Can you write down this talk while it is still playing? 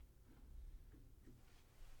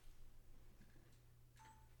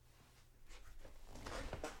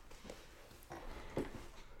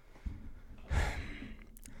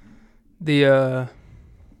The uh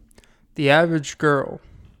the average girl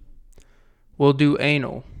will do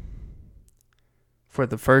anal for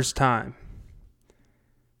the first time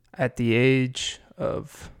at the age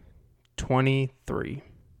of 23.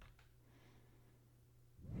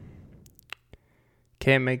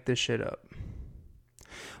 Can't make this shit up.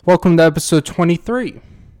 Welcome to episode 23.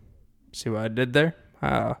 See what I did there?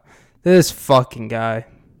 This fucking guy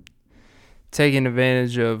taking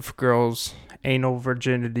advantage of girls' anal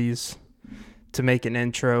virginities to make an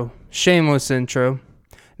intro. Shameless intro.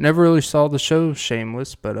 Never really saw the show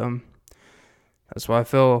Shameless, but that's why I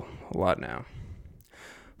feel a lot now.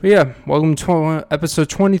 But yeah, welcome to episode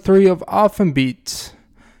 23 of Often Beat.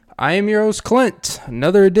 I am your host, Clint.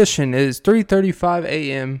 Another edition is 3:35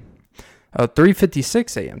 a.m.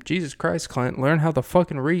 3:56 a.m. Jesus Christ, Clint, learn how to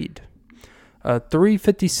fucking read.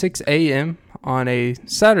 3:56 a.m. on a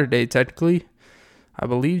Saturday, technically. I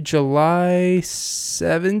believe July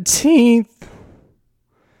 17th.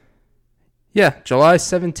 Yeah, July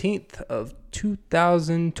 17th of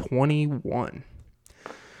 2021.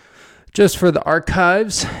 Just for the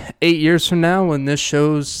archives, 8 years from now, when this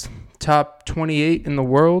show's top 28 in the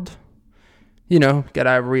world, gotta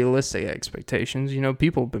have realistic expectations.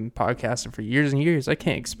 People have been podcasting for years and years. I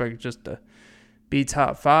can't expect just to be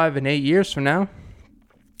top 5 in 8 years from now.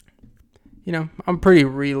 I'm a pretty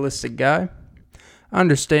realistic guy. I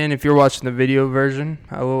understand if you're watching the video version,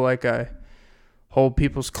 I look like I hold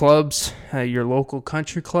people's clubs at your local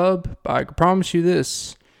country club, but I can promise you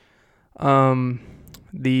this.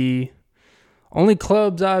 The only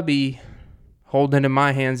clubs I be holding in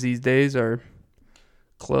my hands these days are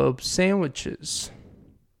club sandwiches,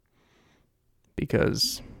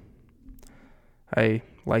 because I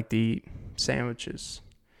like to eat sandwiches.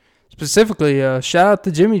 Specifically, shout out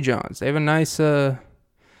to Jimmy John's. They have a nice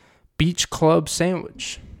beach club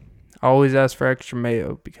sandwich. I always ask for extra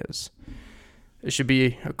mayo because it should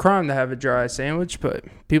be a crime to have a dry sandwich, but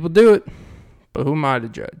people do it. But who am I to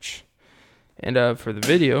judge? And for the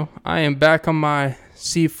video, I am back on my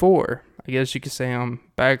C4. I guess you could say I'm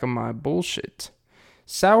back on my bullshit.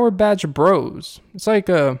 Sour Batch Bros. It's like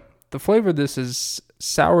the flavor of this is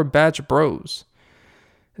Sour Batch Bros.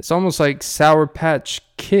 It's almost like Sour Patch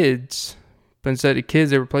Kids, but instead of kids,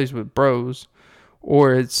 they replaced with bros.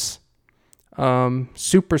 Or it's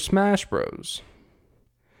Super Smash Bros.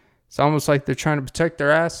 It's almost like they're trying to protect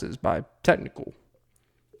their asses by technical.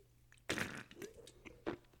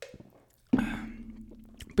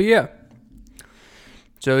 But yeah.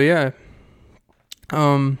 So yeah.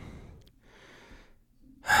 I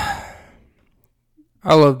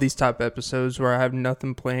love these type of episodes where I have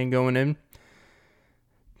nothing planned going in.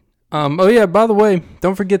 Oh yeah, by the way,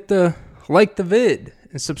 don't forget to like the vid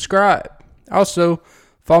and subscribe. Also,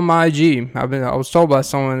 follow my IG. I was told by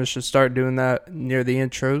someone I should start doing that near the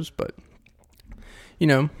intros, but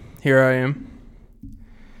here I am.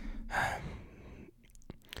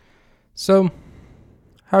 So,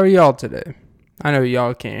 how are y'all today? I know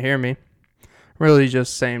y'all can't hear me. Really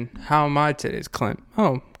just saying, how am I today, Clint?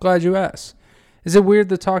 Oh, glad you asked. Is it weird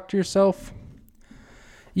to talk to yourself?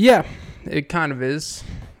 Yeah, it kind of is.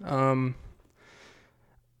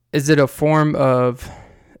 Is it a form of...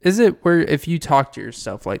 Is it where if you talk to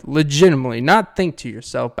yourself, like legitimately, not think to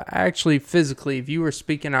yourself, but actually physically, if you were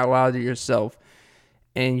speaking out loud to yourself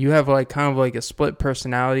and you have like kind of like a split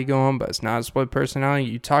personality going, but it's not a split personality,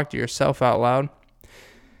 you talk to yourself out loud,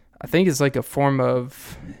 I think it's like a form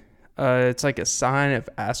of, it's like a sign of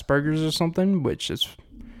Asperger's or something, which is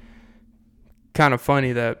kind of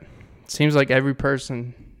funny that it seems like every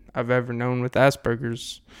person I've ever known with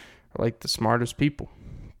Asperger's are like the smartest people.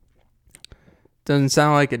 Doesn't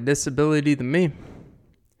sound like a disability to me.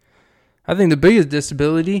 I think the biggest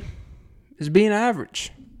disability is being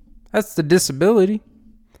average. That's the disability.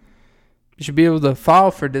 You should be able to file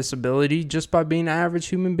for disability just by being an average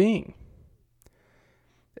human being.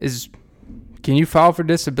 Can you file for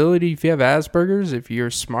disability if you have Asperger's? If you're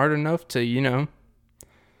smart enough to,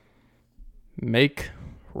 make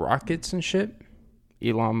rockets and shit?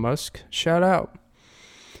 Elon Musk, shout out.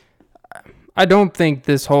 I don't think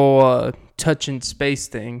this whole touching space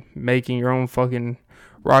thing, making your own fucking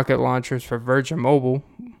rocket launchers for Virgin Mobile,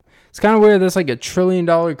 it's kind of weird. That's like $1 trillion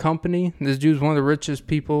company. This dude's one of the richest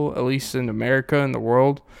people, at least in America and the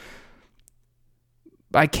world.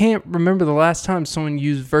 I can't remember the last time someone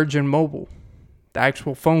used Virgin Mobile, the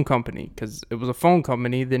actual phone company, because it was a phone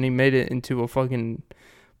company. Then he made it into a fucking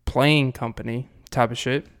plane company type of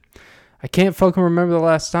shit. I can't fucking remember the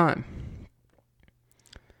last time.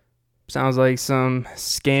 Sounds like some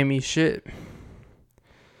scammy shit.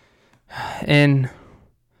 And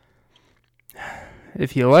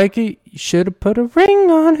if you like it, you should have put a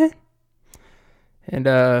ring on it. And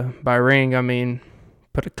by ring, I mean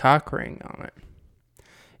put a cock ring on it.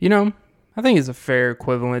 You know, I think it's a fair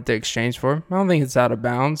equivalent to exchange for. I don't think it's out of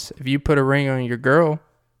bounds. If you put a ring on your girl,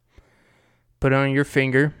 put it on your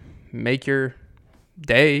finger, make your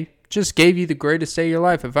day, just gave you the greatest day of your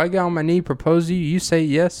life. If I get on my knee, propose to you, you say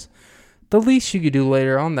yes, the least you could do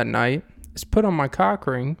later on that night is put on my cock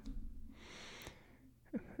ring.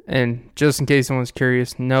 And just in case someone's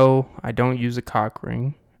curious, no, I don't use a cock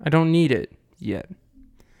ring. I don't need it yet.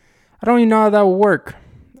 I don't even know how that will work.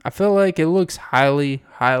 I feel like it looks highly,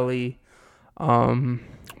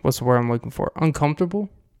 what's the word I'm looking for? Uncomfortable.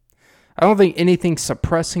 I don't think anything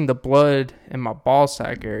suppressing the blood in my ball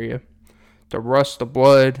sack area to rush the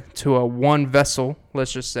blood to a one vessel,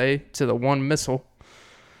 let's just say, to the one missile.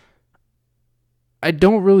 I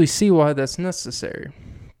don't really see why that's necessary.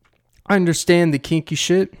 I understand the kinky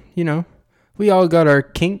shit, you know. We all got our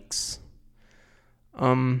kinks.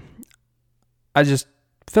 I just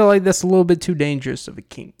feel like that's a little bit too dangerous of a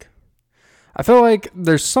kink. I feel like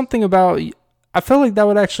there's something about... I feel like that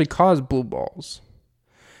would actually cause blue balls.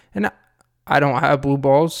 And I don't have blue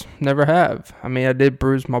balls. Never have. I mean, I did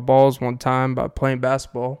bruise my balls one time by playing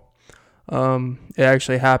basketball. It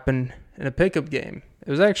actually happened in a pickup game. It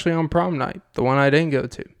was actually on prom night, the one I didn't go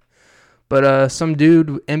to. But some dude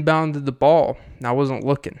inbounded the ball, and I wasn't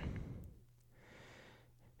looking.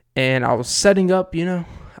 And I was setting up, you know.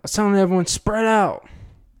 I was telling everyone, spread out.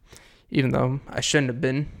 Even though I shouldn't have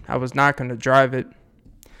been. I was not going to drive it.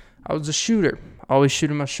 I was a shooter. Always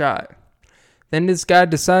shooting my shot. Then this guy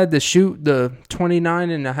decided to shoot the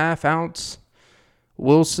 29.5 ounce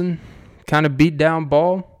Wilson kind of beat down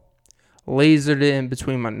ball. Lasered it in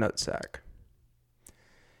between my nutsack.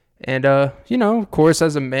 And, you know, of course,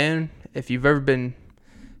 as a man, if you've ever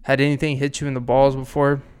had anything hit you in the balls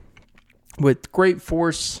before with great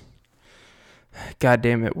force, God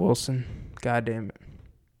damn it, Wilson. God damn it.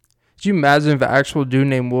 Could you imagine if an actual dude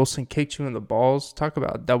named Wilson kicked you in the balls? Talk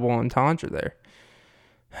about double entendre there.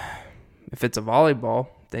 If it's a volleyball,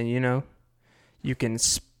 then, you know, you can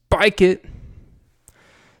spike it.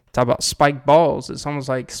 Talk about spiked balls. It's almost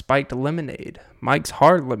like spiked lemonade. Mike's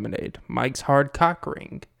Hard Lemonade. Mike's Hard Cock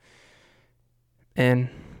Ring. And,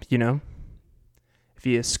 you know, if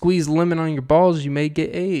you squeeze lemon on your balls, you may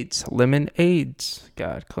get AIDS. Lemon AIDS.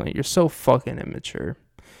 God, Clint, you're so fucking immature.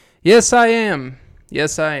 Yes, I am.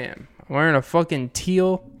 Yes, I am. I'm wearing a fucking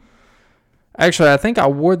teal. Actually, I think I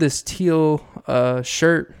wore this teal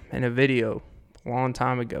shirt in a video a long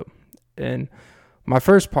time ago. And my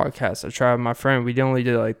first podcast I tried with my friend, we only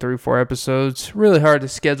did like 3-4 episodes. Really hard to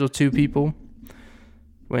schedule 2 people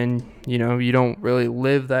when, you know, you don't really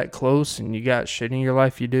live that close and you got shit in your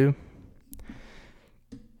life you do.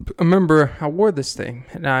 I remember I wore this thing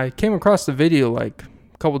and I came across the video like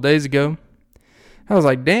a couple days ago. I was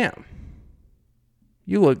like, damn,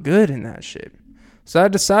 you look good in that shit. So I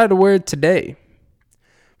decided to wear it today.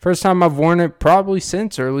 First time I've worn it probably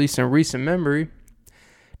since, or at least in recent memory.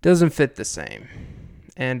 Doesn't fit the same.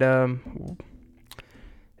 And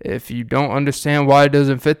if you don't understand why it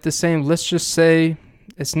doesn't fit the same, let's just say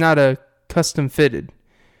it's not a custom fitted.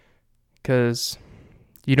 Because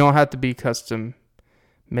you don't have to be custom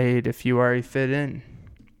made if you already fit in.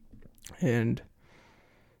 And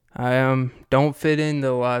I don't fit into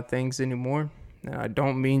a lot of things anymore. And I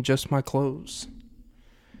don't mean just my clothes.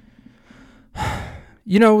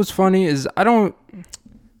 You know what's funny is I don't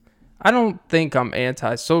think I'm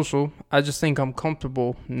antisocial. I just think I'm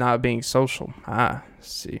comfortable not being social.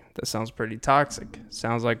 See, that sounds pretty toxic.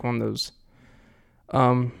 Sounds like one of those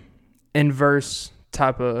inverse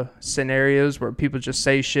type of scenarios where people just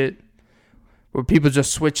say shit, where people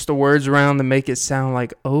just switch the words around to make it sound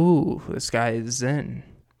like, oh, this guy is zen.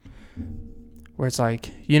 Where it's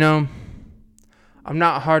like, you know, I'm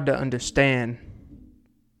not hard to understand.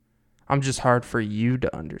 I'm just hard for you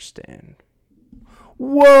to understand.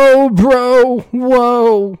 Whoa, bro.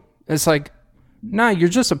 Whoa. It's like, nah, you're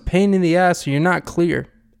just a pain in the ass, so you're not clear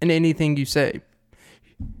in anything you say.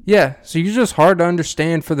 Yeah, so you're just hard to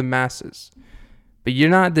understand for the masses. But you're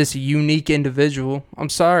not this unique individual. I'm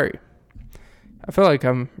sorry. I feel like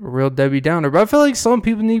I'm a real Debbie Downer, but I feel like some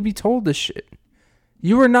people need to be told this shit.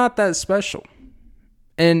 You are not that special.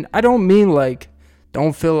 And I don't mean like,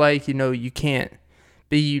 don't feel like, you know, you can't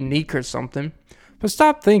be unique or something. But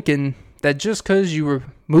stop thinking that just because you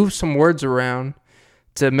move some words around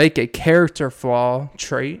to make a character flaw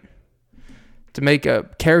trait, to make a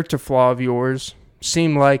character flaw of yours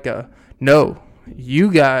seem like no,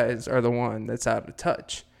 you guys are the one that's out of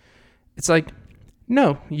touch. It's like,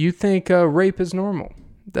 no, you think rape is normal.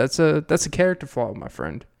 That's a character flaw, my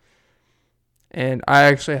friend. And I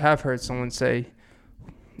actually have heard someone say,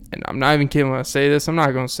 and I'm not even kidding when I say this, I'm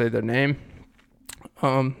not going to say their name.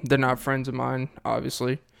 They're not friends of mine,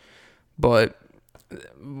 obviously. But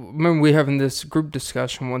remember we having this group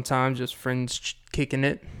discussion one time, just friends kicking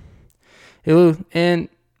it. And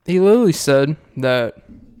he literally said that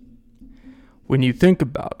when you think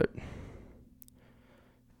about it,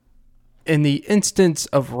 in the instance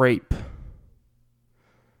of rape,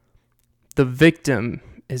 the victim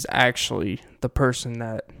is actually the person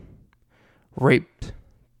that raped.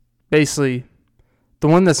 Basically, the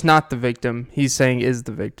one that's not the victim, he's saying is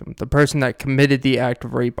the victim. The person that committed the act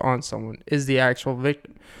of rape on someone is the actual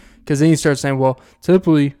victim. Because then you start saying, well,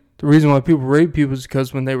 typically, the reason why people rape people is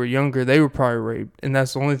because when they were younger, they were probably raped. And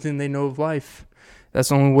that's the only thing they know of life. That's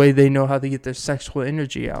the only way they know how to get their sexual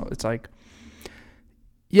energy out. It's like,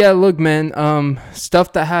 yeah, look, man,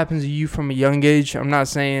 stuff that happens to you from a young age, I'm not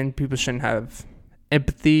saying people shouldn't have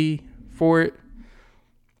empathy for it.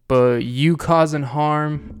 But you causing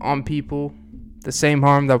harm on people, the same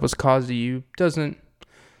harm that was caused to you, doesn't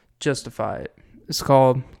justify it. It's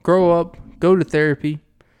called grow up, go to therapy.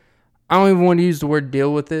 I don't even want to use the word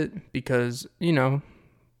deal with it because,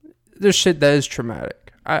 there's shit that is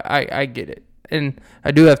traumatic. I get it. And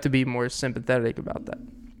I do have to be more sympathetic about that.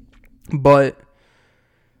 But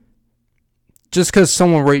just because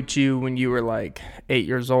someone raped you when you were like 8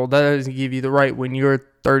 years old, that doesn't give you the right when you're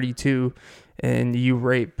 32 and you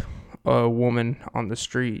rape a woman on the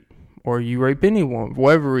street. Or you rape anyone, for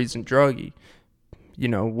whatever reason, druggy,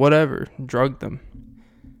 whatever, drug them.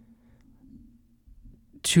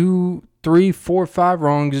 2, 3, 4, 5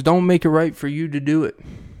 wrongs don't make it right for you to do it.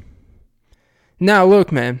 Now,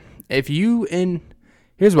 look, man,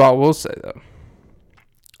 here's what I will say, though.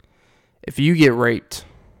 If you get raped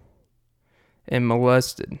and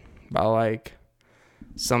molested by, like,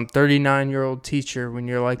 some 39-year-old teacher when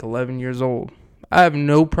you're, like, 11 years old, I have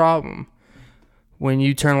no problem. When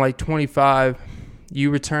you turn like 25,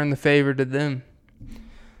 you return the favor to them.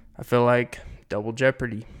 I feel like double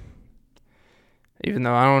jeopardy. Even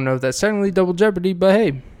though I don't know if that's technically double jeopardy, but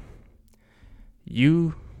hey,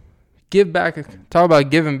 you give back. Talk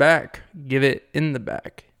about giving back. Give it in the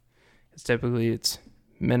back. Because typically it's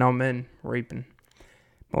men on men raping,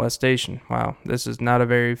 molestation. Wow, this is not a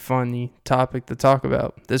very funny topic to talk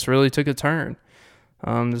about. This really took a turn.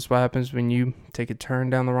 This is what happens when you take a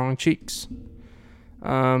turn down the wrong cheeks.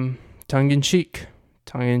 Tongue in cheek.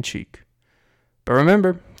 But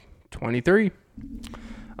remember, 23.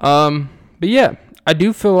 But yeah, I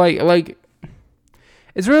do feel like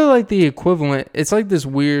it's really like the equivalent. It's like this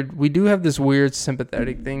weird. We do have this weird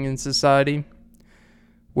sympathetic thing in society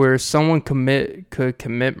where someone could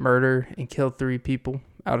commit murder and kill 3 people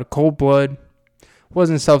out of cold blood.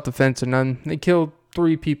 Wasn't self-defense or none. They killed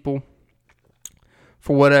 3 people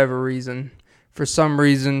for whatever reason. For some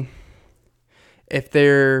reason, if they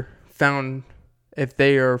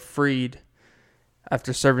are freed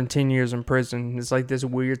after serving 10 years in prison, it's like this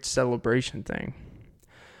weird celebration thing.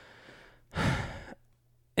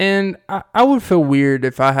 And I would feel weird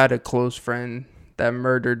if I had a close friend that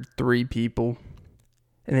murdered 3 people.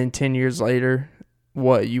 And then 10 years later,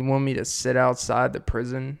 what, you want me to sit outside the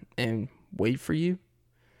prison and wait for you?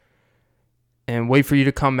 And wait for you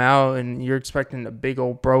to come out and you're expecting a big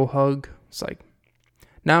old bro hug? It's like,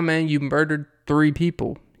 nah, man, you murdered 3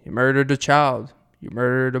 people. You murdered a child. You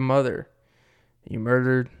murdered a mother. You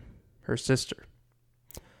murdered her sister.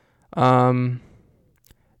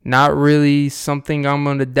 Not really something I'm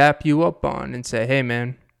going to dap you up on and say, hey,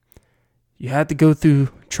 man, you had to go through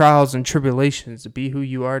trials and tribulations to be who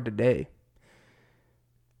you are today.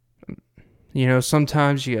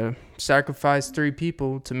 Sometimes you gotta sacrifice 3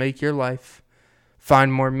 people to make your life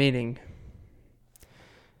find more meaning.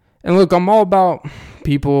 And look, I'm all about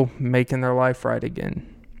people making their life right again.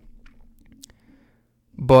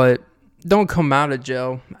 But don't come out of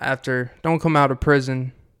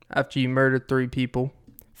prison after you murdered 3 people.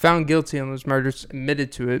 Found guilty on those murders,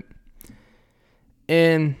 admitted to it.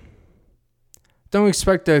 And don't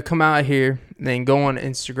expect to come out here and then go on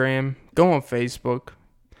Instagram, go on Facebook.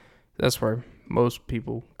 That's where most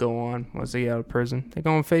people go on once they get out of prison. They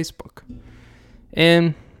go on Facebook.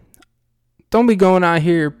 And don't be going out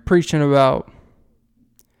here preaching about,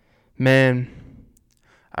 man,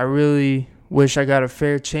 I really wish I got a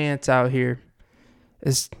fair chance out here.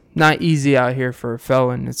 It's not easy out here for a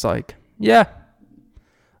felon. It's like, yeah.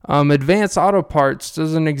 Advanced Auto Parts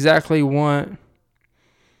doesn't exactly want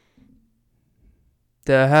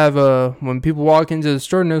to have when people walk into the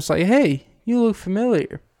store and it's like, hey, you look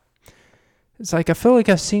familiar. It's like, I feel like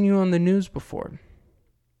I've seen you on the news before.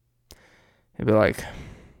 They'd be like,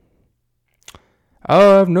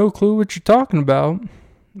 oh, I have no clue what you're talking about.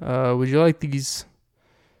 Would you like these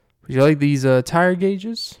Would you like these tire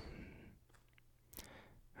gauges?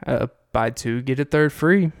 Buy 2, get a 3rd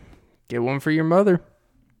free. Get 1 for your mother.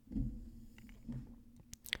 And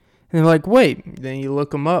they're like, wait. Then you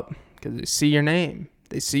look them up because they see your name.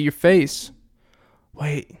 They see your face.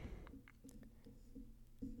 Wait.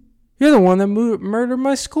 You're the one that murdered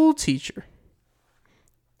my school teacher.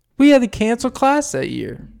 We had to cancel class that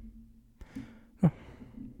year.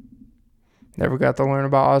 Never got to learn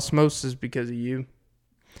about osmosis because of you.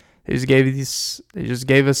 They just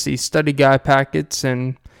gave us these study guide packets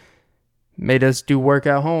and made us do work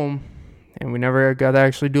at home. And we never got to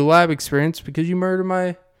actually do lab experience because you murdered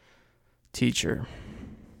my teacher.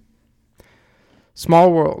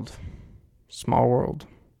 Small world. Small world.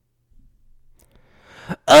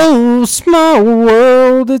 Oh, small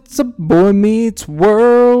world, it's a boy meets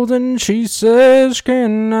world, and she says,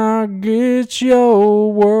 can I get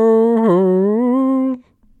your world?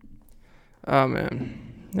 Oh,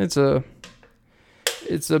 man. It's a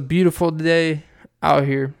beautiful day out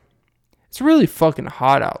here. It's really fucking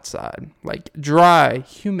hot outside. Like, dry,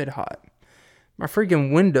 humid hot. My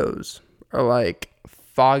freaking windows are, like,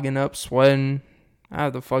 fogging up, sweating. I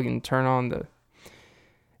have to fucking turn on the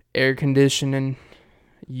air conditioning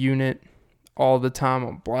unit all the time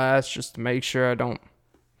on blast just to make sure I don't,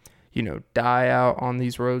 die out on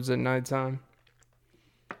these roads at nighttime.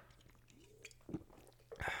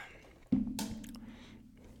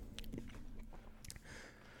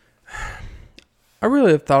 I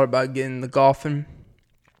really have thought about getting the golfing.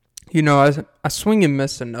 I swing and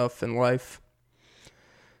miss enough in life.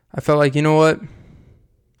 I felt like, you know what?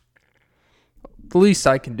 The least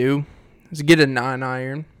I can do is get a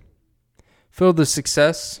 9-iron. Feel the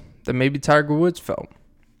success that maybe Tiger Woods felt.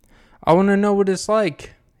 I want to know what it's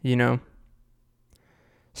like,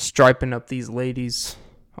 striping up these ladies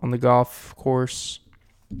on the golf course.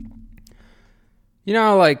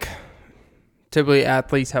 Like, typically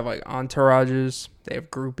athletes have, like, entourages. They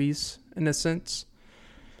have groupies, in a sense.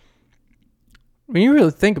 When you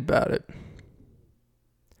really think about it,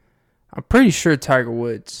 I'm pretty sure Tiger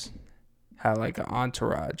Woods had, like, an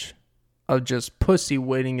entourage of just pussy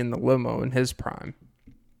waiting in the limo in his prime.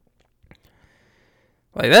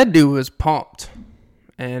 Like, that dude was pumped.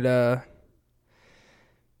 And,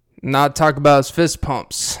 not talk about his fist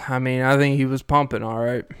pumps. I mean, I think he was pumping, all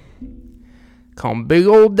right. Call him Big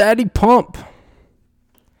Old Daddy Pump.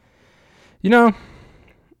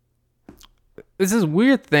 This is a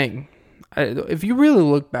weird thing. If you really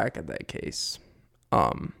look back at that case,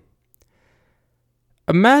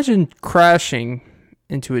 imagine crashing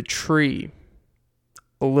into a tree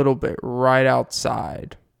a little bit right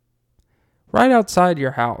outside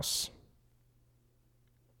your house.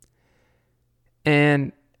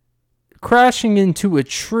 And crashing into a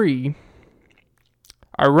tree,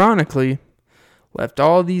 ironically, left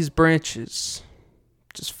all these branches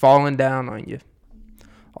just falling down on you.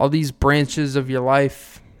 All these branches of your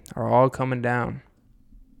life are all coming down.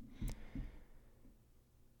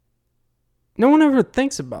 No one ever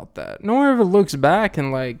thinks about that. No one ever looks back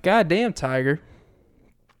and like, God damn, Tiger.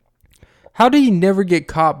 How did he never get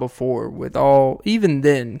caught before with all, even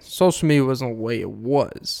then, social media wasn't the way it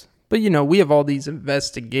was. But, we have all these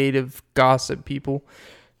investigative gossip people.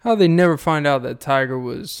 How they never find out that Tiger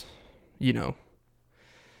was,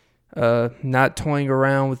 not toying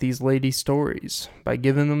around with these lady stories by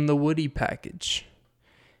giving them the Woody package.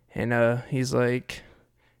 And he's like,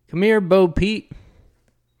 come here, Bo Peep.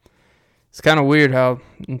 It's kind of weird how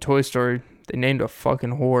in Toy Story they named a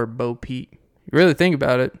fucking whore Bo Peep. You really think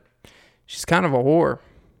about it, she's kind of a whore.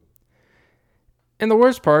 And the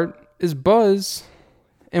worst part is Buzz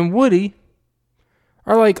and Woody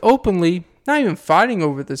are like openly not even fighting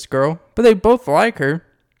over this girl, but they both like her.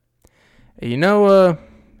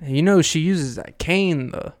 And she uses that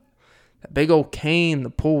cane, that big old cane to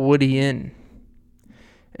pull Woody in.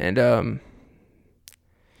 And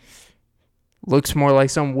looks more like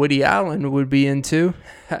some Woody Allen would be into.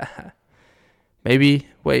 Maybe,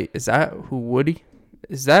 wait, is that who Woody,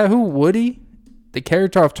 the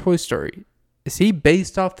character of Toy Story, is he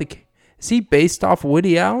based off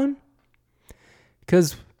Woody Allen?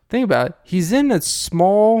 Because think about it, he's in a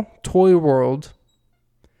small toy world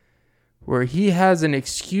where he has an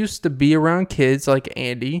excuse to be around kids like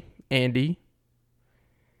Andy.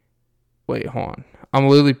 Wait, hold on. I'm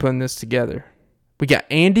literally putting this together. We got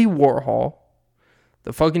Andy Warhol,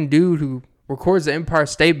 the fucking dude who records the Empire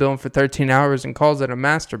State Building for 13 hours and calls it a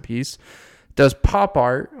masterpiece, does pop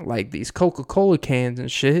art like these Coca-Cola cans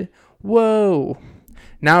and shit. Whoa.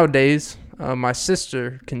 Nowadays, my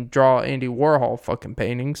sister can draw Andy Warhol fucking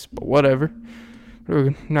paintings, but whatever.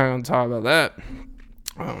 We're not going to talk about that.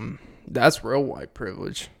 That's real white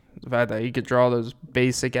privilege. The fact that he could draw those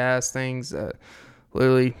basic ass things that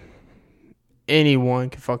literally anyone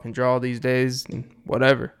can fucking draw these days, and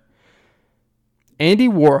whatever. Andy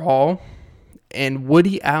Warhol and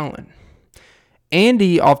Woody Allen.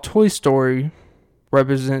 Andy off Toy Story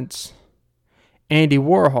represents Andy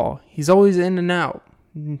Warhol. He's always in and out.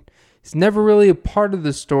 He's never really a part of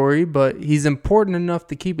the story, but he's important enough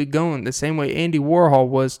to keep it going the same way Andy Warhol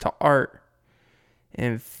was to art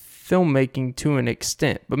and filmmaking to an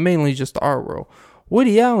extent, but mainly just the art world.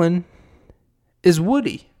 Woody Allen is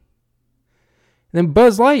Woody. And then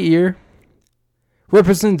Buzz Lightyear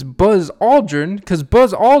represents Buzz Aldrin, because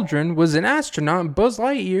Buzz Aldrin was an astronaut, and Buzz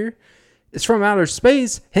Lightyear is from outer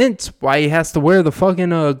space, hence why he has to wear the fucking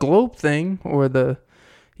globe thing, or the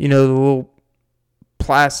little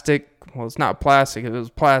plastic. Well, it's not plastic. If it was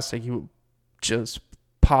plastic, he would just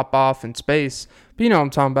pop off in space. But you know what I'm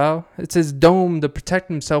talking about. It's his dome to protect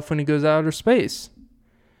himself when he goes out of space.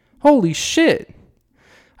 Holy shit.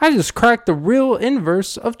 I just cracked the real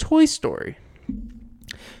inverse of Toy Story.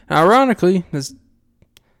 Now, ironically, it's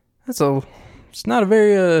not a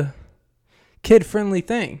very kid-friendly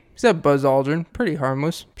thing. Except Buzz Aldrin. Pretty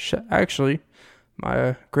harmless. Actually,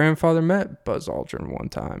 my grandfather met Buzz Aldrin one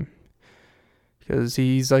time. Because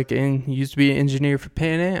he used to be an engineer for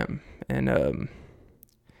Pan Am. And,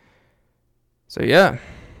 so yeah.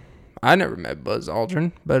 I never met Buzz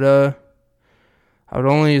Aldrin. But, I would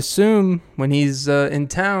only assume when he's in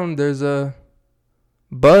town, there's a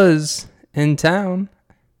Buzz in town.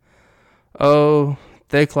 Oh,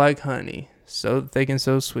 thick like honey. So thick and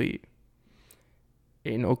so sweet.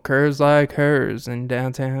 Ain't no curves like hers in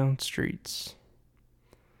downtown streets.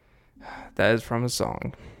 That is from a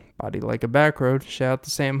song. Body Like a Back Road. Shout out to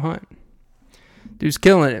Sam Hunt. Dude's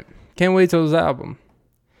killing it. Can't wait till his album.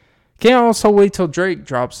 Can't also wait till Drake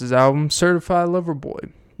drops his album, Certified Lover Boy.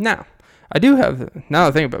 Now that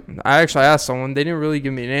I think about it, I actually asked someone. They didn't really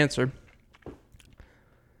give me an answer.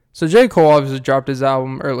 So J. Cole obviously dropped his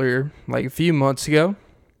album earlier, like a few months ago.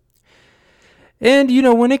 And,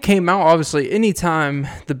 when it came out, obviously, anytime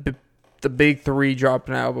the big three drop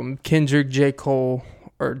an album, Kendrick, J. Cole,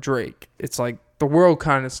 or Drake, it's like the world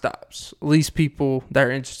kind of stops. At least people that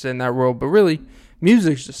are interested in that world. But really,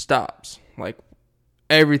 music just stops. Like,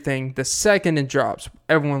 everything, the second it drops,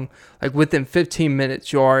 everyone, like, within 15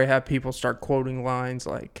 minutes, you already have people start quoting lines,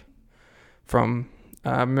 like, from,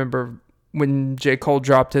 I remember when J. Cole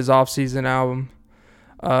dropped his off-season album,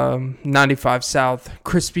 95 South,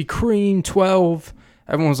 Krispy Kreme 12.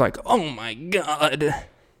 Everyone was like, oh my God.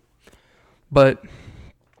 But,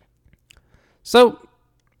 so,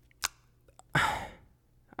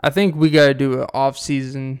 I think we got to do an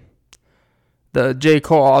off-season, the J.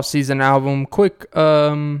 Cole off-season album. Quick,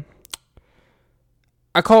 I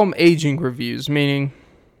call them aging reviews, meaning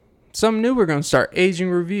something new we're going to start.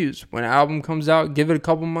 Aging reviews. When an album comes out, give it a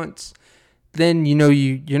couple months. Then,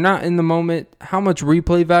 you're not in the moment. How much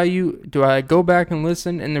replay value do I go back and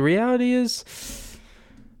listen? And the reality is,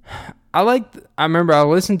 I remember I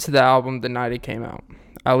listened to the album the night it came out.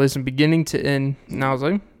 I listened beginning to end, and I was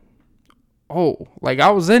like, oh, like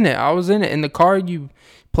I was in it. I was in it. In the car, you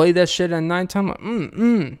play that shit at nighttime,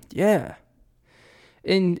 like, yeah.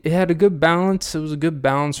 And it had a good balance. It was a good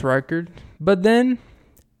balanced record. But then,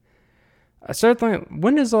 I started thinking,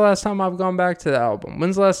 when is the last time I've gone back to the album?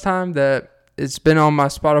 When's the last time that it's been on my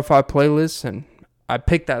Spotify playlist and I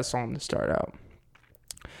picked that song to start out?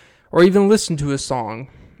 Or even listened to a song.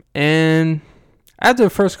 And after the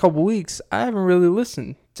first couple weeks, I haven't really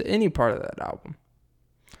listened to any part of that album.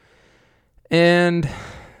 And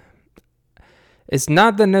it's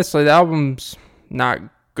not that necessarily the album's not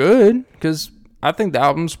good, because I think the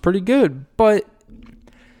album's pretty good. But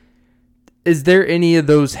is there any of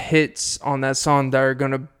those hits on that song that are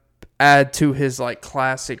going to add to his like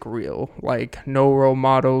classic reel? Like No Role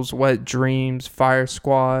Models, Wet Dreams, Fire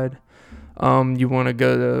Squad. You want to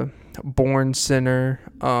go to Born Sinner,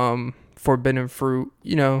 Forbidden Fruit,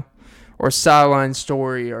 or Sideline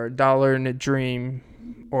Story, or Dollar in a Dream,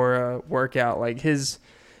 or Workout. Like his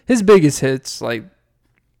biggest hits, like,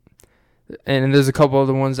 and there's a couple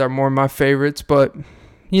other ones that are more my favorites, but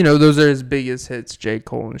those are his biggest hits, J.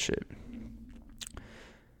 Cole and shit.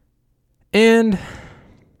 And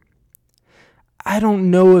I don't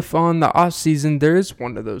know if on the off season there is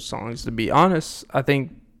one of those songs, to be honest. I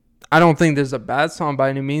don't think there's a bad song by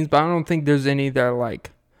any means, but I don't think there's any that are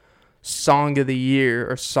like song of the year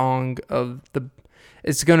or song of the,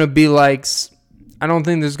 it's going to be like, I don't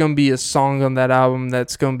think there's going to be a song on that album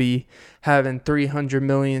that's going to be having 300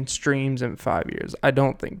 million streams in 5 years. I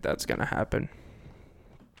don't think that's going to happen.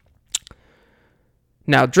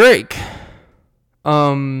 Now, Drake,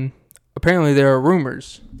 apparently there are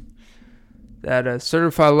rumors that a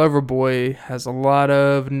Certified Lover Boy has a lot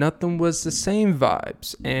of Nothing Was the Same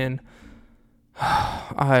vibes, and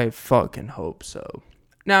I fucking hope so.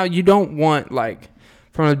 Now, you don't want, like,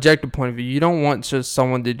 from an objective point of view, you don't want just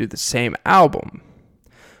someone to do the same album.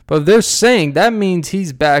 But if they're saying, that means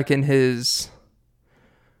he's back in his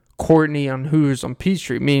Courtney on Hooters on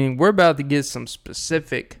Peachtree, meaning we're about to get some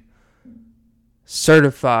specific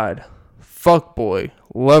certified fuckboy,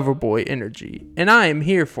 lover boy energy, and I am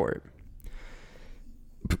here for it.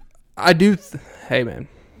 Hey man,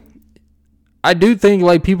 I do think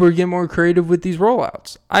like people are getting more creative with these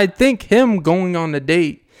rollouts. I think him going on a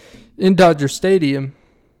date in Dodger Stadium,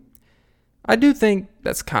 I do think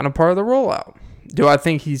that's kind of part of the rollout. Do I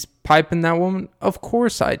think he's piping that woman? Of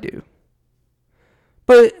course I do.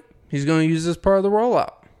 But he's going to use this part of the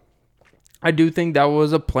rollout. I do think that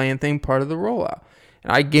was a planned thing, part of the rollout.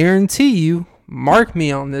 And I guarantee you, mark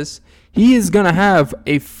me on this, he is going to have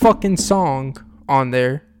a fucking song on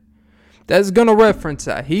there that's going to reference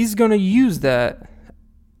that. He's going to use that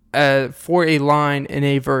for a line in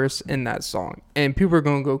a verse in that song. And people are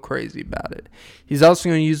going to go crazy about it. He's also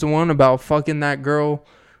going to use the one about fucking that girl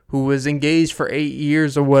who was engaged for 8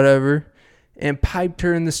 years or whatever and piped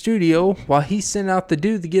her in the studio while he sent out the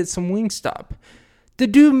dude to get some Wingstop. The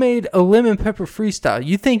dude made a lemon pepper freestyle.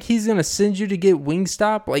 You think he's going to send you to get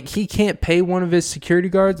Wingstop? Like, he can't pay one of his security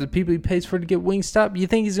guards, the people he pays for to get Wingstop? You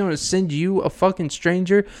think he's going to send you, a fucking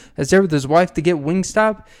stranger, that's there with his wife to get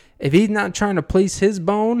Wingstop? If he's not trying to place his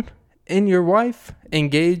bone in your wife,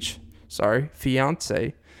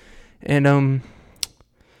 fiance, and,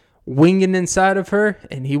 winging inside of her,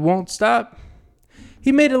 and he won't stop?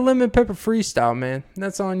 He made a lemon pepper freestyle, man.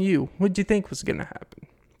 That's on you. What'd you think was going to happen?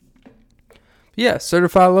 Yeah,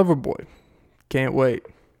 Certified Lover Boy. Can't wait.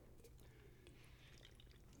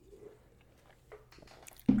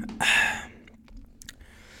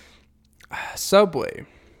 Subway.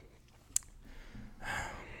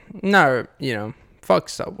 No, fuck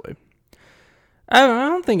Subway. I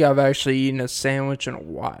don't think I've actually eaten a sandwich in a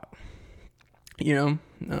while. I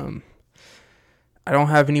don't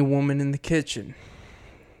have any woman in the kitchen.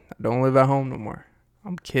 I don't live at home no more.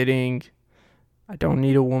 I'm kidding. I don't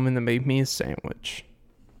need a woman to make me a sandwich.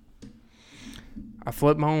 I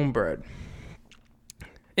flip my own bread.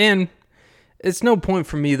 And it's no point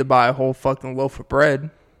for me to buy a whole fucking loaf of bread.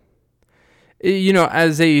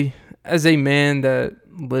 As a man that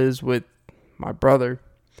lives with my brother,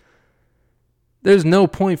 there's no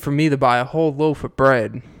point for me to buy a whole loaf of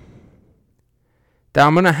bread that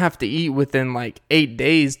I'm going to have to eat within like 8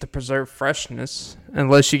 days to preserve freshness.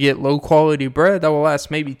 Unless you get low quality bread that will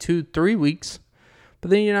last maybe 2-3 weeks. But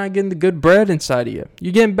then you're not getting the good bread inside of you.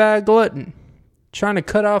 You're getting bad gluten. Trying to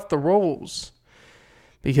cut off the rolls.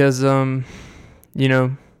 Because, I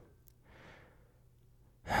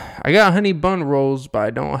got honey bun rolls, but I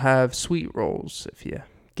don't have sweet rolls, if you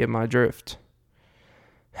get my drift.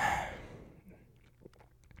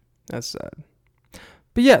 That's sad.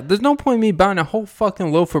 But yeah, there's no point in me buying a whole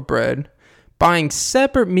fucking loaf of bread, buying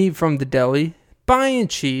separate meat from the deli, buying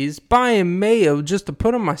cheese, buying mayo just to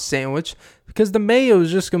put on my sandwich, because the mayo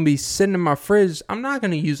is just going to be sitting in my fridge. I'm not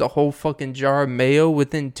going to use a whole fucking jar of mayo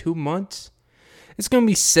within 2 months. It's going to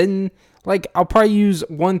be sitting, like, I'll probably use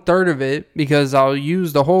 1/3 of it, because I'll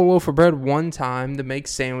use the whole loaf of bread one time to make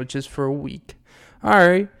sandwiches for a week.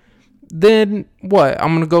 Alright. Then what? I'm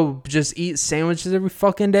going to go just eat sandwiches every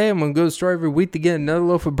fucking day? I'm going to go to the store every week to get another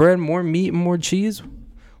loaf of bread, more meat, and more cheese?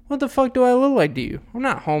 What the fuck do I look like to you? I'm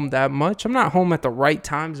not home that much. I'm not home at the right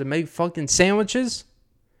times to make fucking sandwiches.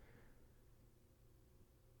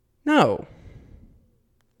 No.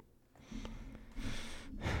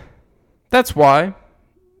 That's why,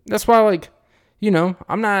 like,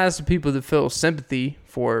 I'm not asking people to feel sympathy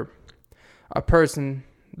for a person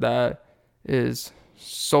that is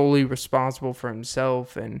solely responsible for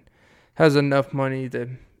himself and has enough money to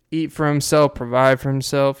eat for himself, provide for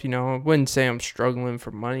himself. I wouldn't say I'm struggling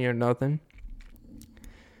for money or nothing.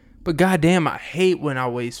 But goddamn, I hate when I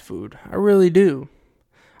waste food. I really do.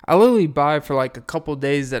 I literally buy for like a couple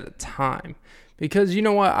days at a time. Because you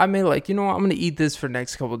know what? I may I'm going to eat this for the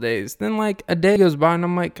next couple days. Then like a day goes by and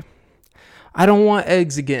I'm like, I don't want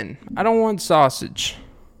eggs again. I don't want sausage.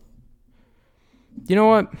 You know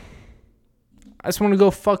what? I just want to go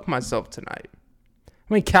fuck myself tonight. How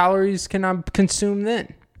many calories can I consume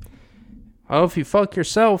then? Well, if you fuck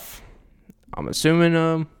yourself, I'm assuming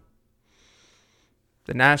the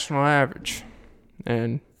national average.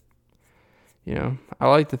 And, I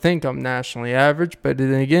like to think I'm nationally average, but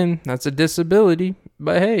then again, that's a disability.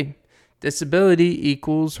 But hey, disability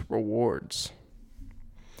equals rewards.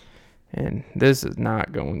 And this is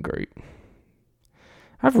not going great.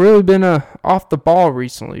 I've really been off the ball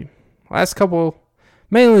recently.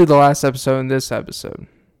 Mainly the last episode and this episode.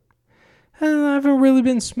 And I haven't really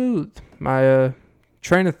been smooth. My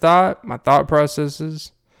train of thought, my thought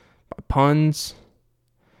processes, my puns,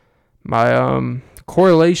 my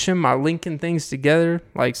correlation, my linking things together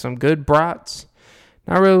like some good brats.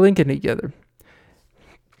 Not really linking together.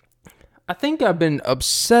 I think I've been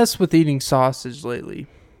obsessed with eating sausage lately.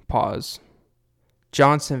 Pause.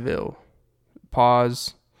 Johnsonville.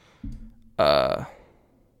 Pause.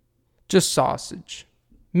 Just sausage.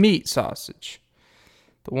 Meat sausage.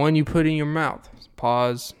 The one you put in your mouth.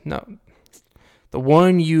 Pause. No. The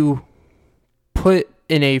one you put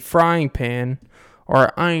in a frying pan or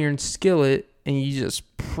an iron skillet and you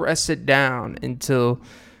just press it down until,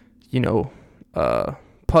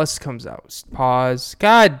 pus comes out. Pause.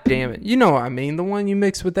 God damn it. You know what I mean. The one you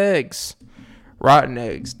mix with eggs. Rotten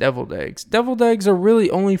eggs. Deviled eggs. Deviled eggs are really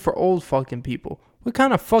only for old fucking people. What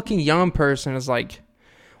kind of fucking young person is like,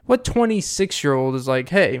 what 26-year-old is like,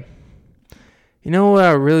 hey, you know what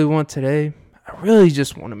I really want today? I really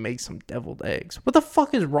just want to make some deviled eggs. What the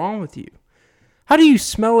fuck is wrong with you? How do you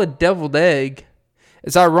smell a deviled egg?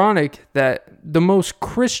 It's ironic that the most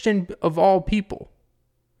Christian of all people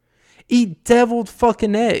eat deviled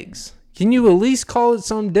fucking eggs. Can you at least call it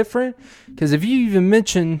something different? Because if you even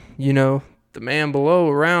mention, the man below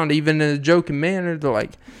around, even in a joking manner, they're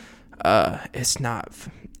like, it's not,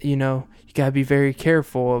 you gotta be very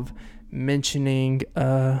careful of mentioning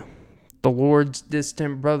the Lord's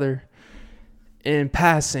distant brother in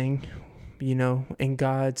passing, in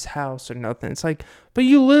God's house or nothing. It's like, but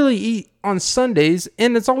you literally eat on Sundays,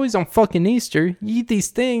 and it's always on fucking Easter. You eat these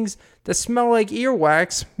things that smell like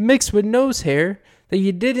earwax mixed with nose hair that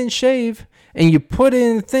you didn't shave, and you put it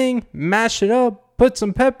in a thing, mash it up, put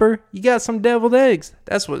some pepper, you got some deviled eggs.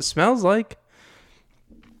 That's what it smells like.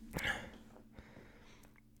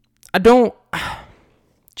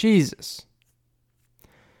 Jesus.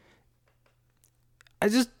 I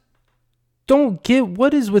just don't get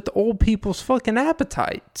what is with old people's fucking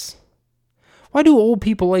appetites. Why do old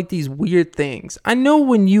people like these weird things? I know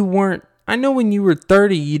when you were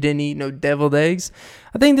 30, you didn't eat no deviled eggs.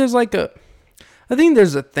 I think there's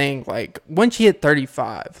a thing, like, once you hit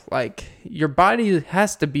 35, like, your body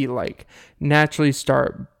has to be, like, naturally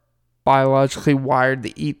start biologically wired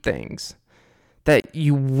to eat things that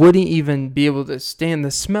you wouldn't even be able to stand the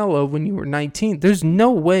smell of when you were 19. There's no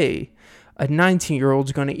way a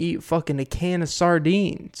 19-year-old's going to eat fucking a can of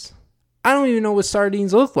sardines. I don't even know what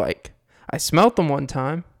sardines look like. I smelt them one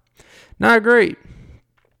time. Not great.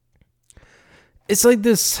 It's like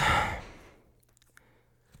this.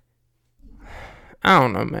 I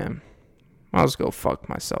don't know, man. I'll just go fuck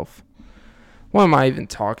myself. What am I even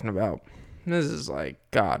talking about? This is like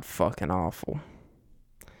god fucking awful.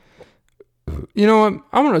 You know what?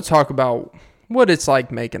 I want to talk about what it's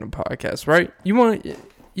like making a podcast, right?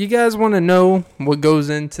 You guys want to know what goes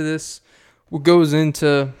into this? What goes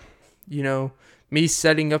into, me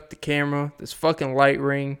setting up the camera, this fucking light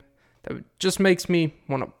ring that just makes me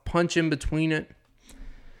want to punch in between it.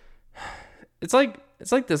 It's like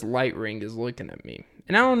this light ring is looking at me.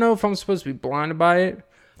 And I don't know if I'm supposed to be blinded by it,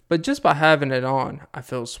 but just by having it on, I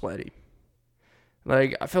feel sweaty.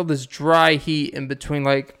 Like, I feel this dry heat in between,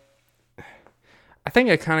 like, I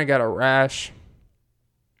think I kind of got a rash.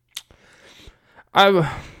 I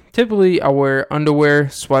wear underwear,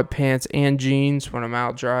 sweatpants, and jeans when I'm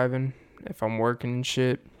out driving, if I'm working and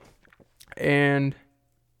shit. And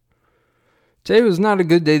today was not a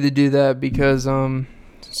good day to do that because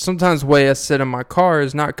sometimes the way I sit in my car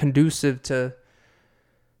is not conducive to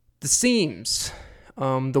the seams.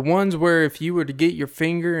 The ones where if you were to get your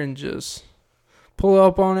finger and just pull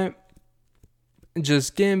up on it, and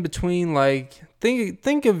just get in between, like,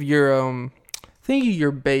 think of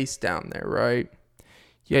your base down there, right?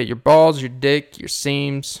 Yeah, your balls, your dick, your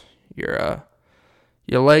seams, your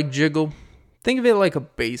leg jiggle. Think of it like a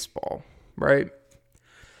baseball, right?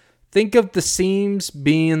 Think of the seams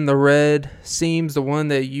being the red seams, the one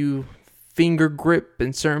that you finger grip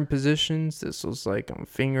in certain positions. This was like I'm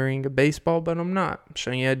fingering a baseball, but I'm not. I'm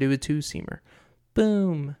showing you how to do a two-seamer.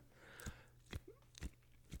 Boom.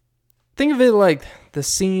 Think of it like the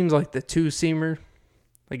seams, like the two-seamer,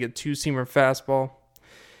 like a two-seamer fastball.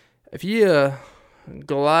 If you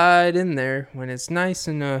glide in there when it's nice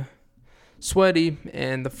and sweaty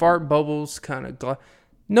and the fart bubbles kind of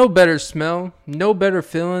no better smell, no better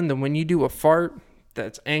feeling than when you do a fart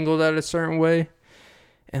that's angled out a certain way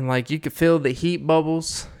and like you can feel the heat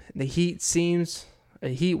bubbles, the heat seams, a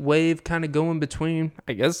heat wave kind of going between.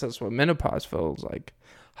 I guess that's what menopause feels like.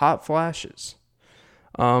 Hot flashes.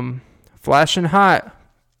 Flashing hot.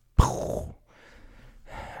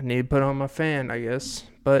 I need to put on my fan, I guess.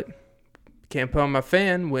 But can't put on my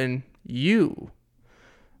fan when you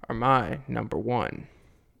are my number one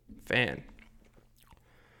fan.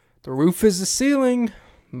 The roof is the ceiling,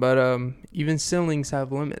 but even ceilings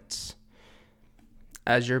have limits.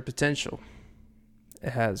 As your potential, it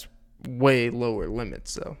has way lower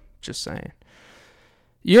limits, though. Just saying.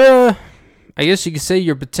 I guess you could say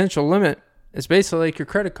your potential limit is basically like your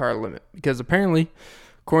credit card limit, because apparently,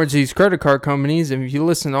 according to these credit card companies, and if you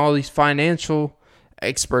listen to all these financial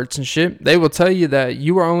experts and shit, they will tell you that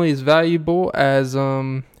you are only as valuable as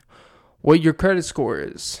what your credit score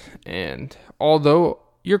is. And although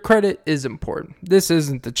your credit is important, this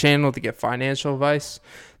isn't the channel to get financial advice.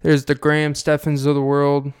 There's the Graham Steffens of the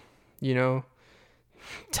world, you know.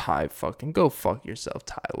 Ty fucking go fuck yourself,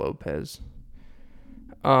 Ty Lopez.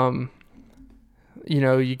 You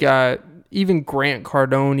know, you got even Grant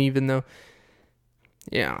Cardone, even though,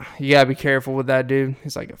 yeah, you gotta be careful with that dude.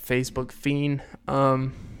 He's like a Facebook fiend.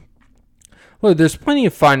 Look, there's plenty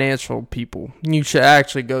of financial people you should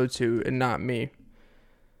actually go to, and not me.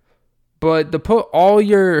 But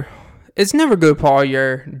it's never good to put all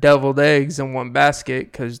your deviled eggs in one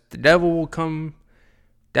basket, because the devil will come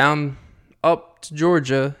down up to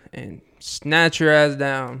Georgia and snatch your ass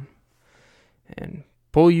down and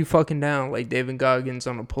pull you fucking down like David Goggins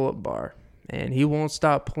on a pull-up bar. And he won't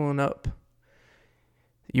stop pulling up.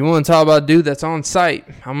 You want to talk about a dude that's on site?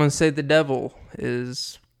 I'm going to say the devil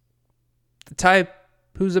is the type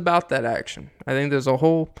who's about that action. I think there's a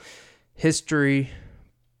whole history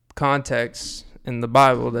context in the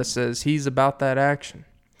Bible that says he's about that action.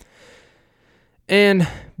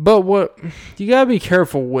 But what you got to be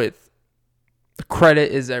careful with,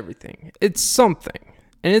 credit is everything. It's something,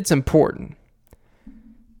 and it's important.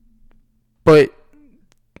 But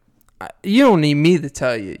you don't need me to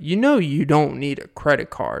tell you. You know you don't need a credit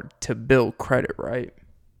card to build credit, right?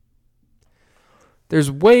 There's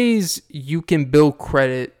ways you can build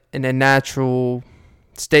credit in a natural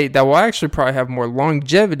state that will actually probably have more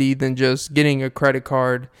longevity than just getting a credit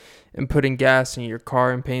card and putting gas in your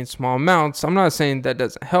car and paying small amounts. I'm not saying that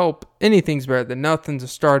doesn't help. Anything's better than nothing to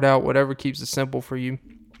start out, whatever keeps it simple for you.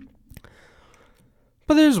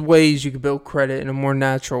 But there's ways you can build credit in a more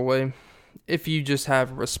natural way. If you just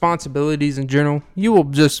have responsibilities in general, you will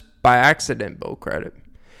just by accident build credit.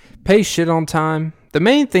 Pay shit on time. The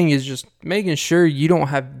main thing is just making sure you don't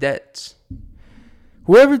have debts.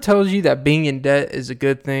 Whoever tells you that being in debt is a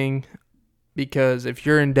good thing, because if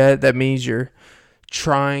you're in debt, that means you're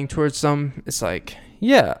trying towards something. It's like,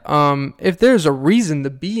 yeah, if there's a reason to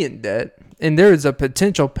be in debt and there is a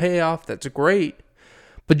potential payoff, that's great.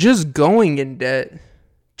 But just going in debt,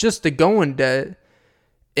 just to go in debt,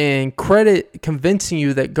 and credit convincing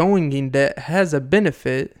you that going in debt has a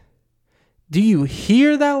benefit, do you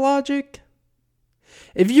hear that logic?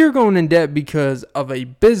 If you're going in debt because of a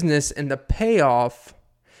business and the payoff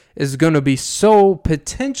is going to be so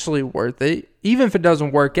potentially worth it, even if it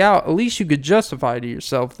doesn't work out, at least you could justify to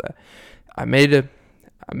yourself that I made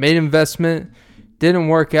investment, didn't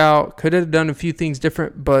work out, could have done a few things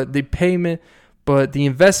different, but the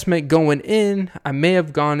investment going in, I may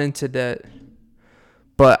have gone into debt,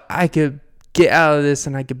 but I could get out of this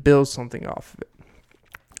and I could build something off of it.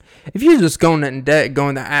 If you're just going in debt,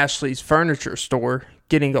 going to Ashley's furniture store,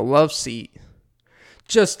 getting a love seat,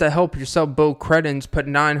 just to help yourself build credits, put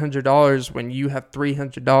 $900 when you have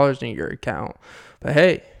 $300 in your account. But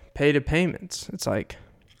hey, pay the payments. It's like,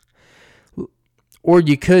 or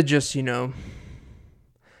you could just, not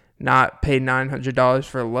pay $900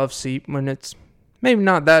 for a love seat when it's maybe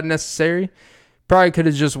not that necessary. Probably could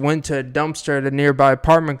have just went to a dumpster at a nearby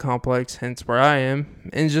apartment complex, hence where I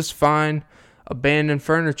am, and just find abandoned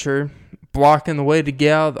furniture blocking the way to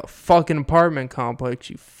get out of the fucking apartment complex,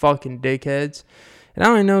 you fucking dickheads. And I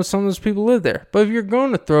don't even know if some of those people live there. But if you're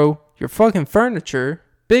going to throw your fucking furniture,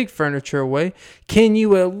 big furniture away, can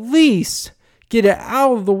you at least get it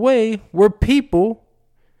out of the way where people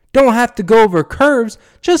don't have to go over curves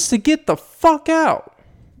just to get the fuck out?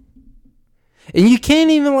 And you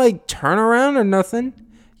can't even turn around or nothing.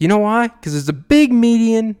 You know why? Because there's a big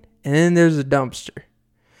median and then there's a dumpster.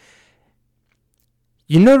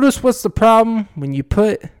 You notice what's the problem when you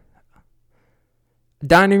put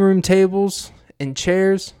dining room tables and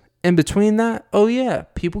chairs in between that? Oh yeah,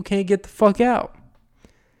 people can't get the fuck out.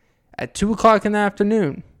 At 2 o'clock in the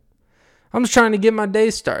afternoon, I'm just trying to get my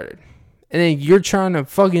day started. And then you're trying to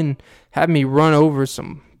fucking have me run over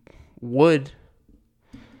some wood.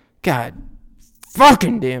 God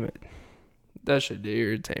fucking damn it. That should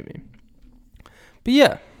irritate me. But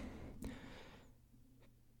yeah.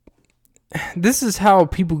 This is how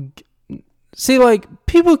people See, like,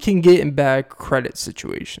 people can get in bad credit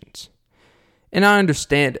situations. And I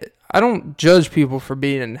understand it. I don't judge people for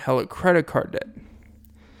being in hella credit card debt.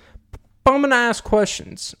 But I'm going to ask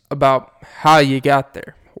questions about how you got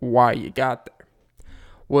there, why you got there.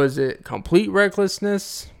 Was it complete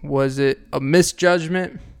recklessness? Was it a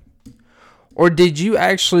misjudgment? Or did you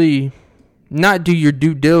actually not do your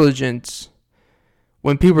due diligence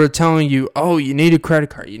when people are telling you, oh, you need a credit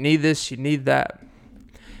card, you need this, you need that?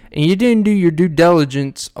 And you didn't do your due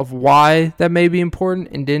diligence of why that may be important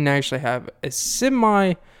and didn't actually have a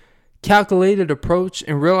semi-calculated approach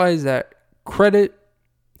and realize that credit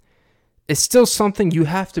is still something you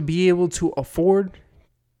have to be able to afford.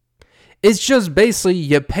 It's just basically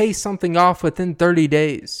you pay something off within 30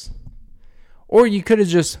 days. Or you could have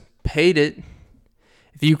just paid it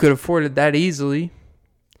if you could afford it that easily.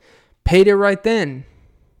 Paid it right then.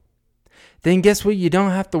 Then guess what you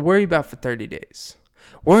don't have to worry about for 30 days?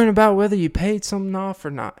 Worrying about whether you paid something off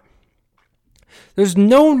or not. There's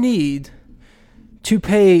no need to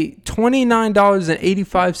pay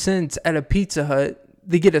 $29.85 at a Pizza Hut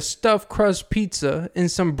to get a stuffed crust pizza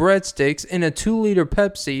and some breadsticks and a 2-liter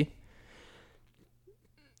Pepsi,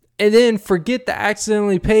 and then forget to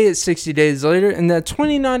accidentally pay it 60 days later, and that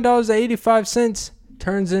 $29.85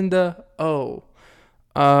 turns into,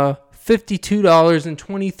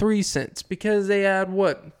 $52.23 because they add,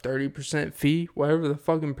 30% fee, whatever the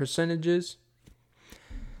fucking percentage is.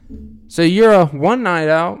 So you're a one night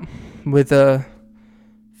out with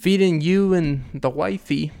feeding you and the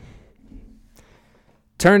wifey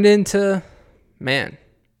turned into, man,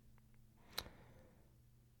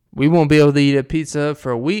 we won't be able to eat a pizza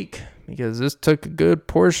for a week because this took a good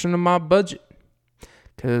portion of my budget.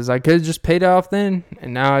 Because I could have just paid it off then,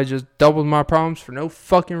 and now I just doubled my problems for no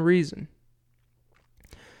fucking reason.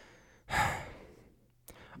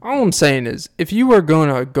 All I'm saying is, if you were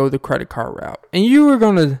going to go the credit card route, and you were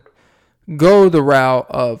going to go the route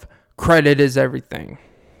of credit is everything,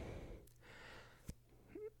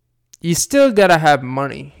 you still got to have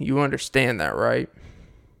money. You understand that, right?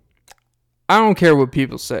 I don't care what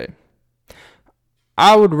people say.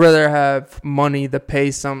 I would rather have money to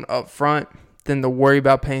pay some up front than to worry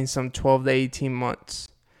about paying some 12 to 18 months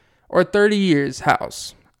or 30 years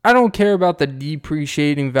house. I don't care about the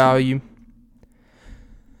depreciating value.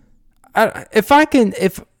 If I can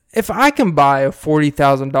buy a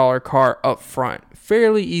 $40,000 car up front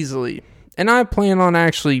fairly easily, and I plan on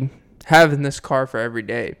actually having this car for every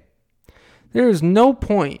day, there is no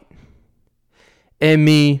point in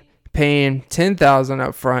me paying $10,000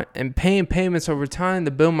 up front and paying payments over time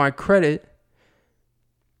to build my credit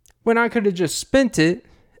when I could have just spent it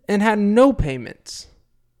and had no payments.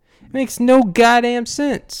 It makes no goddamn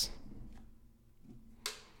sense.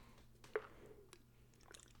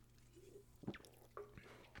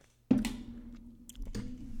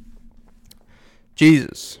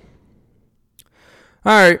 Jesus.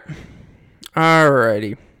 Alrighty.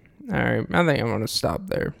 I think I'm going to stop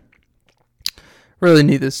there. Really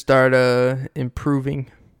need to start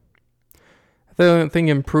improving. I think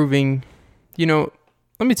improving,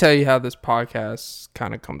 let me tell you how this podcast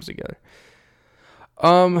kind of comes together.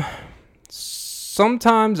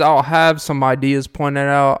 Sometimes I'll have some ideas pointed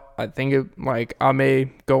out. I think I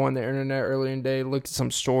may go on the internet early in the day, look at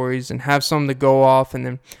some stories, and have something to go off, and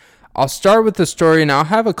then I'll start with the story, and I'll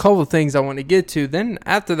have a couple of things I want to get to. Then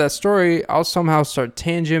after that story, I'll somehow start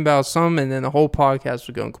tangent about some, and then the whole podcast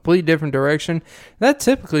will go in a completely different direction. That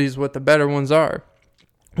typically is what the better ones are.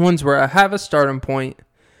 Ones where I have a starting point,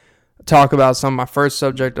 talk about my first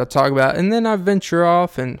subject I'll talk about, and then I venture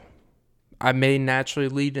off, and I may naturally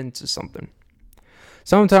lead into something.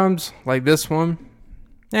 Sometimes, like this one,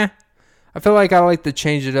 I feel like I like to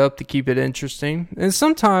change it up to keep it interesting. And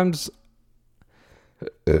sometimes,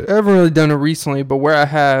 I haven't really done it recently, but where I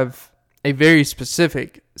have a very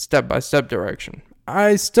specific step-by-step direction.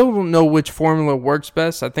 I still don't know which formula works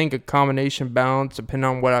best. I think a combination balance, depending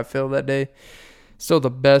on what I feel that day, still the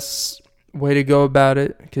best way to go about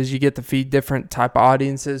it, because you get to feed different type of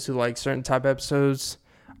audiences who like certain type of episodes.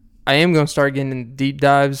 I am going to start getting into deep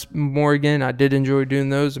dives more again. I did enjoy doing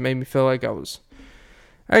those. It made me feel like I was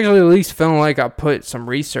actually at least feeling like I put some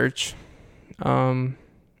research.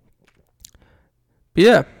 But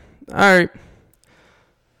yeah, all right.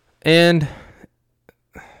 And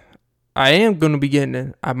I am going to be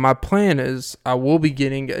getting, my plan is I will be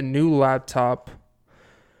getting a new laptop.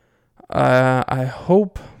 I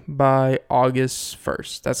hope by August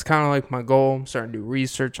 1st. That's kind of like my goal. I'm starting to do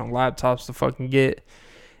research on laptops to fucking get.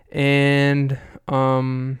 And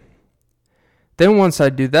then once I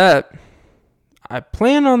do that, I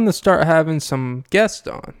plan on to start having some guests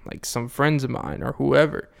on, like some friends of mine or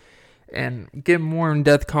whoever. and get more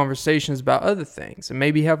in-depth conversations about other things and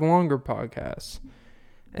maybe have longer podcasts.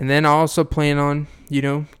 And then I also plan on,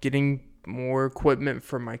 getting more equipment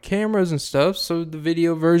for my cameras and stuff. So the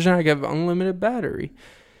video version, I have unlimited battery.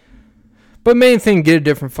 But main thing, get a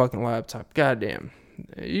different fucking laptop. Goddamn.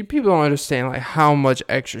 You people don't understand like how much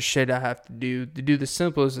extra shit I have to do the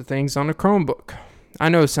simplest of things on a Chromebook. I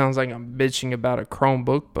know it sounds like I'm bitching about a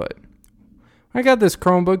Chromebook, but when I got this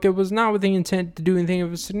Chromebook, it was not with the intent to do anything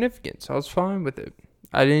of significance. I was fine with it.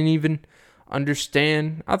 I didn't even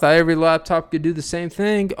understand. I thought every laptop could do the same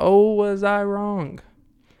thing. Oh, was I wrong?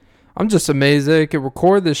 I'm just amazed that it could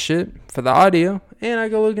record this shit for the audio, and I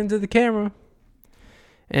go look into the camera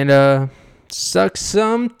and suck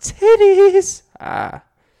some titties.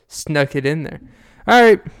 Snuck it in there. All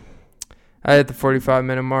right, I hit the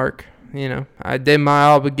 45-minute mark. I did my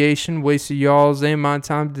obligation, wasted y'all's and my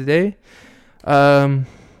time today.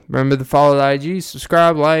 Remember to follow the IG,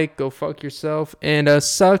 subscribe, like, go fuck yourself, and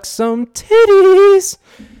suck some titties.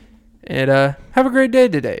 And have a great day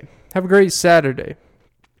today. Have a great Saturday.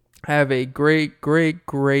 Have a great, great,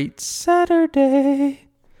 great Saturday.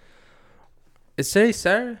 Is today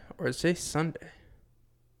Saturday or is today Sunday?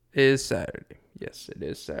 It is Saturday. Yes, it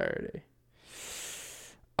is Saturday.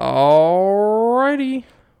 Alrighty.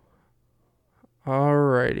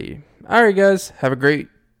 Alright, guys. Have a great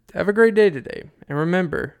day today. And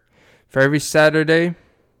remember, for every Saturday,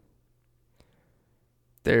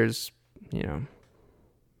 there's,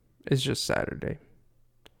 it's just Saturday.